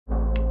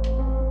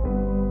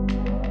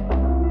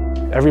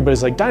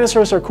Everybody's like,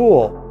 dinosaurs are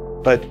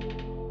cool, but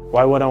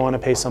why would I want to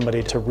pay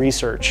somebody to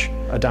research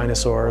a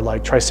dinosaur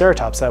like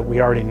Triceratops that we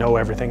already know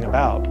everything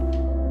about?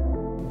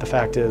 The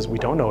fact is, we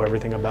don't know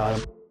everything about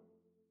him.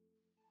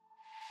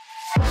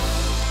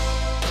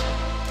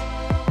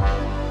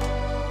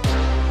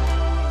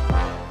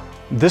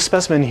 This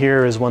specimen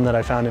here is one that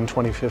I found in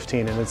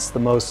 2015, and it's the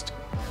most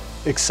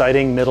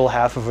exciting middle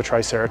half of a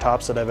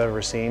Triceratops that I've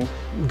ever seen.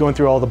 Going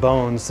through all the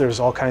bones, there's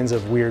all kinds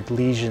of weird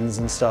lesions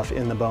and stuff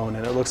in the bone,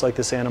 and it looks like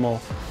this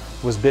animal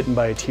was bitten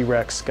by a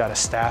T-Rex, got a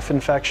staph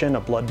infection,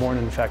 a bloodborne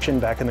infection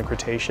back in the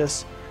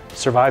Cretaceous,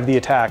 survived the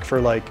attack for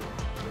like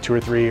 2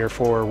 or 3 or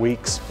 4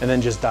 weeks, and then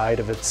just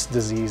died of its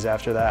disease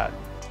after that.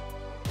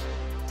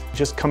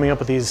 Just coming up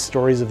with these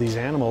stories of these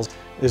animals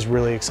is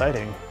really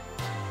exciting.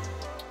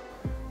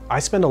 I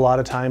spend a lot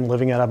of time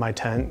living out of my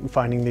tent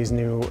finding these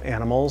new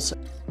animals.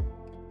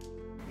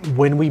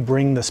 When we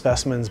bring the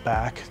specimens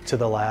back to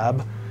the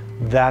lab,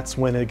 that's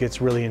when it gets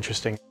really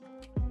interesting.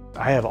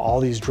 I have all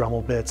these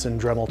Dremel bits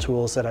and Dremel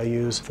tools that I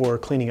use for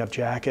cleaning up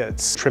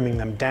jackets, trimming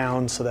them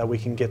down so that we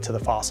can get to the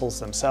fossils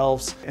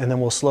themselves, and then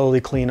we'll slowly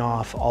clean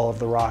off all of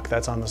the rock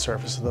that's on the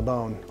surface of the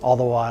bone, all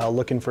the while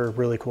looking for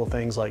really cool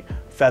things like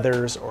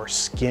feathers or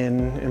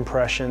skin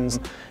impressions,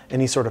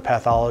 any sort of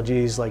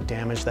pathologies like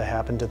damage that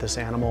happened to this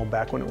animal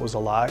back when it was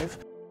alive.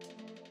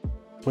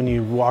 When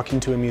you walk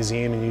into a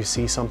museum and you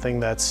see something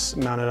that's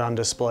mounted on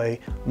display,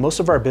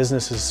 most of our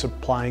business is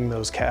supplying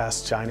those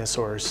cast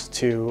dinosaurs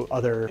to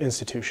other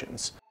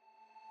institutions.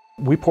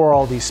 We pour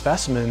all these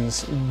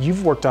specimens.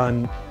 You've worked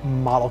on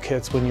model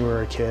kits when you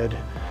were a kid.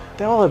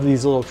 They all have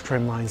these little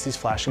trim lines, these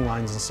flashing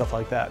lines and stuff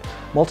like that.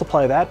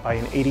 Multiply that by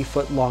an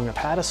 80-foot long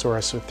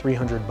apatosaurus with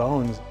 300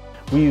 bones.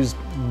 We use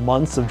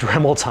months of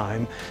Dremel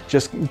time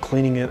just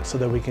cleaning it so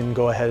that we can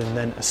go ahead and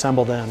then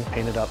assemble them,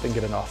 paint it up, and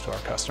get it off to our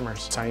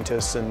customers,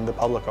 scientists, and the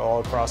public all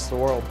across the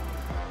world.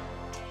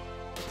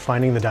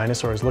 Finding the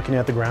dinosaurs, looking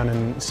at the ground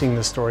and seeing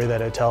the story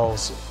that it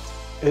tells,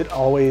 it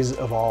always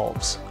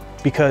evolves.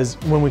 Because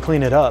when we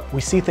clean it up,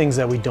 we see things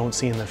that we don't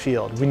see in the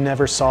field. We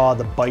never saw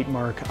the bite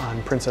mark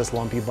on Princess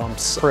Lumpy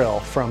Bump's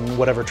krill from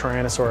whatever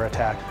Tyrannosaur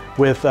attack.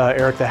 With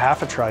Eric the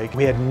Half-a-Trike,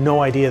 we had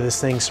no idea this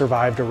thing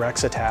survived a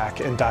Rex attack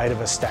and died of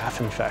a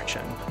staph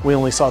infection. We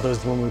only saw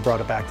those when we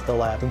brought it back to the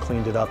lab and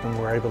cleaned it up and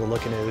were able to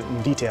look at it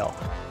in detail.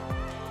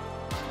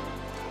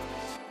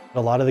 A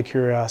lot of the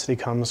curiosity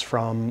comes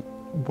from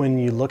when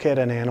you look at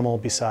an animal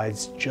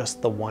besides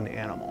just the one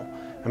animal.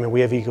 I mean,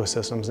 we have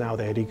ecosystems now,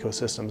 they had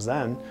ecosystems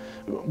then.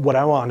 What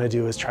I want to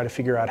do is try to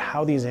figure out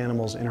how these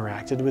animals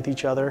interacted with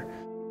each other,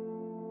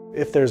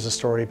 if there's a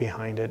story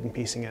behind it, and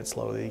piecing it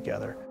slowly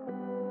together.